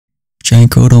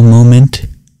GiantGrotle moment.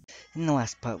 In the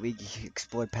last part, we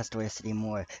explored Pastoria City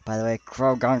more. By the way,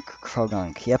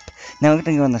 Krogunk, yep. Now we're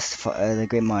gonna go on the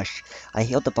Great Marsh. I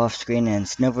healed up off screen and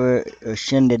Snover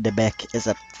Shinded the Beck is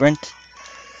up front.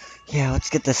 Yeah, let's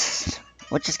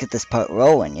just get this part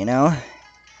rolling, you know?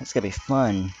 It's gonna be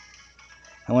fun.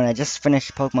 And when I just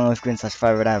finished Pokemon with Green /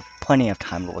 Fire, I have plenty of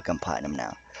time to work on Platinum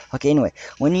now. Okay, anyway,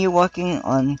 when you're walking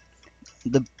on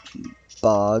the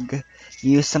bog,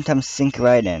 you sometimes sink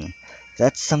right in.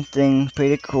 That's something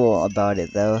pretty cool about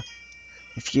it, though.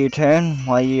 If you turn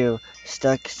while you're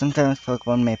stuck, sometimes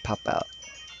Pokemon may pop out.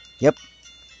 Yep,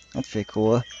 that's pretty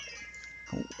cool.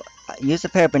 Use a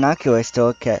pair of binoculars to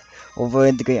look at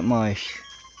over the Great Marsh.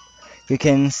 You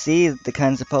can see the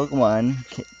kinds of Pokemon.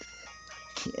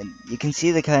 You can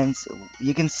see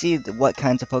what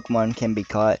kinds of Pokemon can be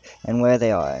caught and where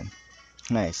they are.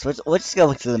 Nice. Let's just go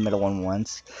look through the middle one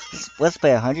once. Let's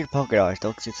pay 100 Pokédollars to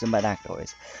look through some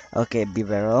binoculars. Okay,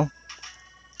 Bivero.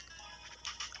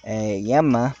 A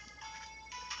Yama.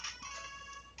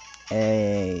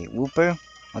 A Wooper.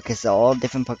 Okay, so all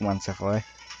different Pokemon so far.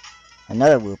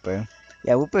 Another Wooper.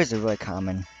 Yeah, Woopers are really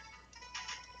common.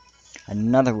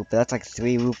 Another Wooper. That's like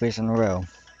 3 Woopers in a row.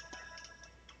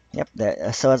 Yep,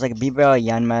 so it's like Bivero,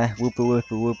 Yanma,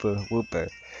 Wooper.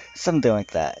 Something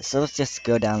like that. So let's just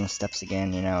go down the steps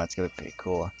again, you know, it's gonna be pretty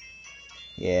cool.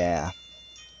 Yeah.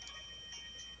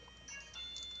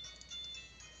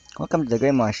 Welcome to the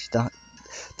Great Marsh,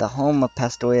 the home of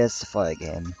Pastoria's Safari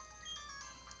game.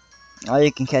 All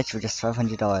you can catch for just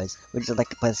 $500. Would you like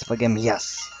to play the Safari game?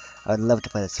 Yes! I would love to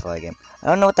play the Safari game. I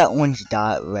don't know what that orange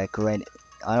dot right.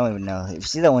 I don't even know. If you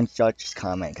see that orange dot, just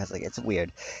comment, because like, it's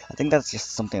weird. I think that's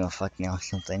just something reflecting off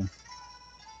something.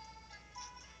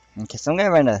 Okay, so I'm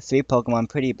gonna run a 3 Pokemon,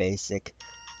 pretty basic.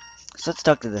 So let's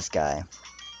talk to this guy.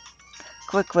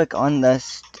 Quick on the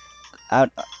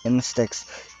out in the sticks.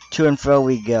 To and fro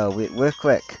we go. We're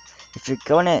quick. If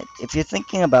you're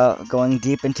thinking about going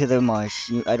deep into the marsh,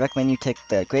 I'd recommend you take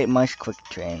the Great Marsh Quick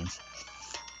Trains.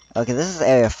 Okay, this is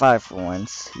Area 5 for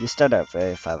once. You start out for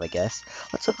Area 5, I guess.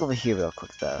 Let's look over here real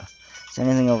quick, though. Is there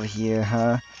anything over here,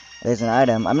 huh? There's an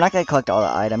item. I'm not gonna collect all the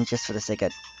items just for the sake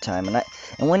of time.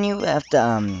 And when you have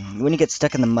to, when you get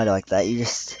stuck in the mud like that, you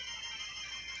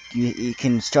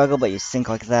can struggle, but you sink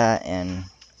like that, and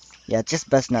yeah, it's just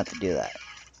best not to do that.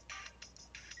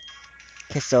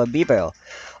 Okay, so a B-barrel.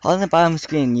 On the bottom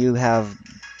screen, you have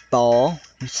ball.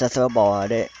 You just throw a ball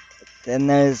at it. Then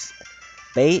there's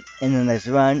bait, and then there's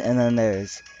run, and then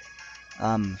there's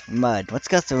mud. Let's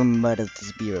go through mud at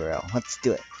this B-barrel. Let's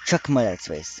do it. Chuck mud at its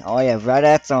face. Oh yeah, right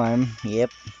at its arm.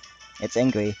 Yep. It's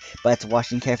angry, but it's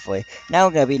washing carefully. Now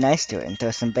we're gonna be nice to it and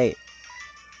throw some bait.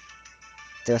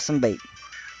 Throw some bait.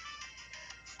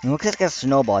 It looks like a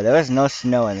snowball. There is no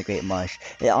snow in the Great Marsh.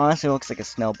 It honestly looks like a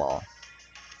snowball.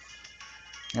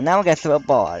 And now we're gonna throw a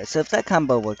ball at it. So if that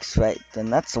combo works right, then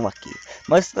that's lucky.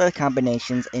 Most of the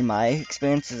combinations, in my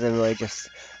experiences, are really just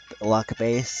luck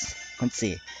based. Let's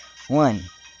see. 1,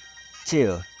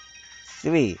 2,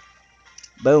 3.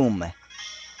 Boom.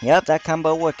 Yep, that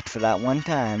combo worked for that one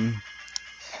time.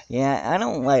 Yeah, I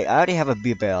already have a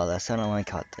B-barrel though, so I don't really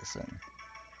caught this one.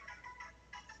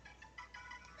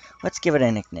 Let's give it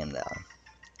a nickname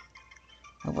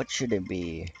though. What should it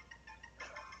be?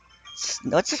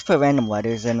 Let's just put random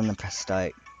letters in and then press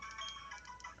start.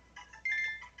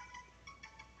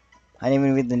 I didn't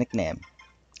even read the nickname.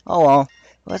 Oh well,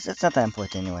 it's not that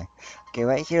important anyway. Okay,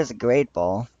 right here is a great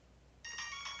ball.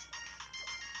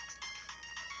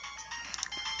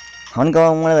 I wanna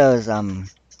go on one of those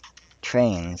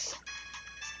trains.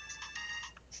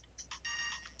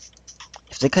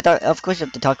 If they cut out, of course you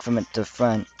have to talk from it to the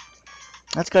front.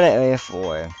 Let's go to Area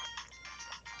 4.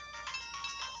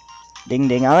 Ding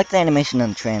ding. I like the animation on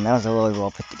the train. That was really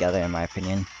well put together in my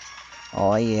opinion.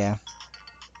 Oh yeah.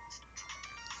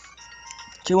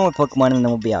 2 more Pokemon and then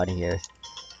we'll be out of here.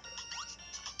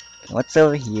 What's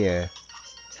over here?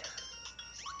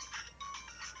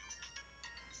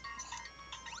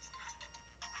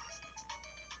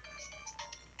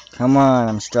 Come on,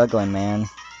 I'm struggling, man.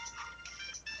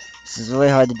 This is really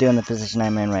hard to do in the position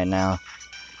I'm in right now.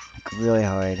 Like, really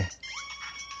hard.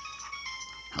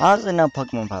 How is there no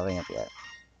Pokemon popping up yet?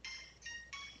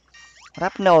 What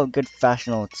happened to a good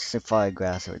fashionable Safari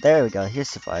Grass? There we go, here's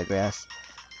Safari Grass.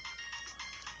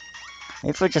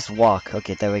 Maybe if we just walk.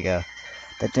 Okay, there we go.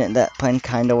 That plan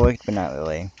kinda worked, but not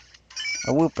really.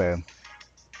 A Wooper.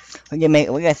 We're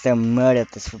gonna throw mud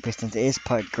at this Wooper since it is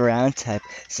part ground type,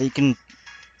 so you can...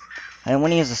 I don't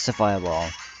want to use a Safari Ball.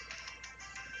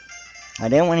 I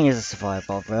didn't want to use a Safari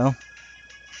Ball, bro.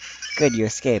 Good, you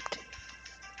escaped.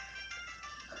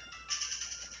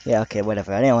 Yeah, okay,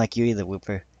 whatever. I didn't like you either,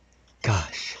 Wooper.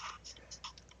 Gosh.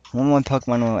 One more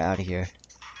Pokemon and we're out of here.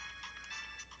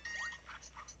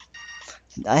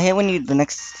 I hate when the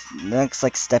next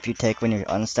like step you take when you're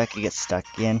unstuck, you get stuck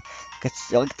again.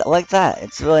 It's like that.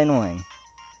 It's really annoying.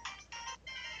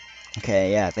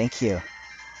 Okay, yeah, thank you.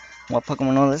 What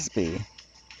Pokemon will this be?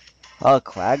 Oh,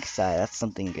 Quagsire. That's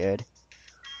something good.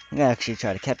 I'm gonna actually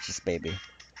try to catch this baby.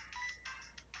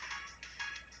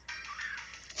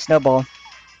 Snowball.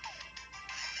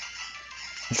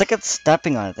 It's like it's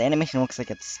stepping on it. The animation looks like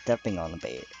it's stepping on the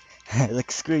bait.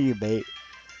 Like, screw you, bait.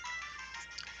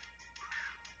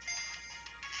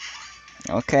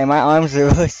 Okay, my arms are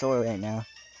really sore right now.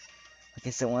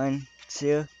 Okay, so 1,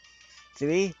 2,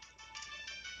 3.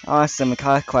 Awesome, I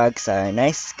caught Quagsire.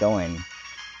 Nice going.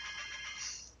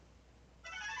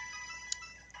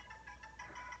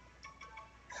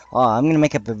 Oh, I'm gonna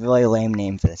make up a really lame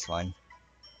name for this one.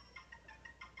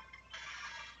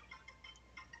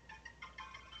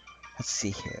 Let's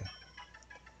see here.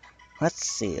 Let's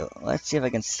see if I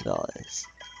can spell this.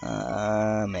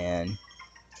 Man.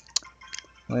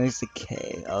 Where's the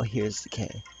K? Oh, here's the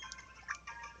K.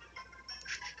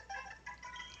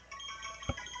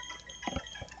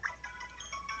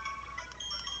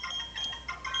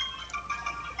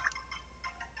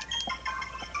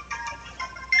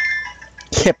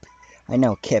 Kip. I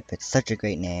know, Kip. It's such a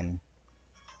great name.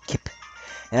 Kip.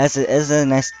 It has a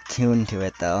nice tune to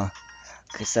it, though.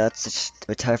 Because that's just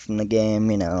retired from the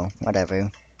game, you know,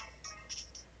 whatever.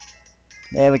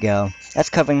 There we go. That's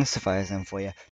covering the Safari Zone for you.